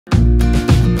My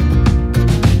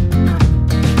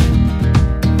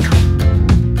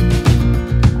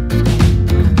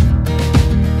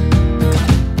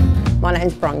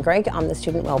name's Bron Gregg. I'm the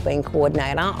Student Wellbeing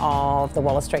Coordinator of the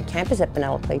Wallace Street campus at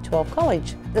Benalla P-12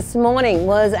 College. This morning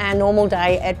was our normal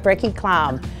day at Brekkie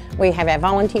Club. We have our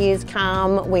volunteers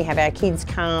come, we have our kids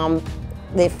come,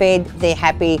 they're fed, they're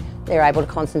happy, they're able to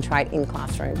concentrate in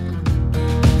classroom.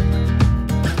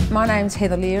 My name's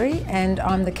Heather Leary and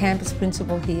I'm the campus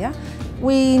principal here.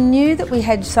 We knew that we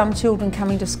had some children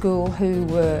coming to school who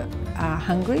were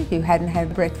hungry, who hadn't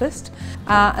had breakfast,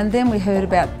 and then we heard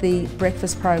about the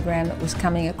breakfast program that was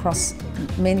coming across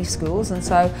many schools, and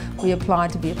so we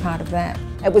applied to be a part of that.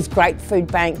 It was great.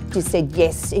 Food Bank just said,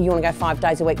 yes, you want to go 5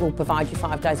 days a week, we'll provide you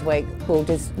 5 days a week, we'll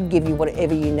just give you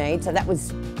whatever you need. So that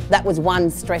was one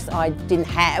stress I didn't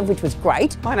have, which was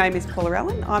great. My name is Paula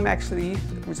Allen. I'm actually the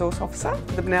Youth Resource Officer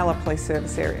for the Benalla Police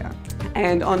Service area.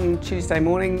 And on Tuesday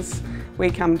mornings, we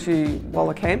come to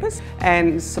Walla campus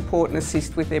and support and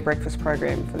assist with their breakfast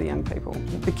program for the young people.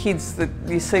 The kids, that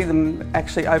you see them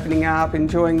actually opening up,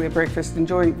 enjoying their breakfast,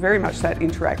 enjoying very much that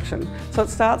interaction. So it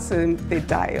starts their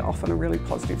day off on a really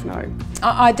positive note.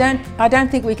 I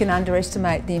don't think we can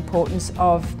underestimate the importance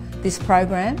of this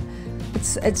program.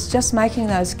 It's just making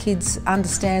those kids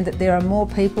understand that there are more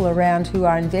people around who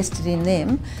are invested in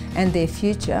them and their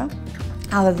future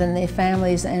other than their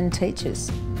families and teachers.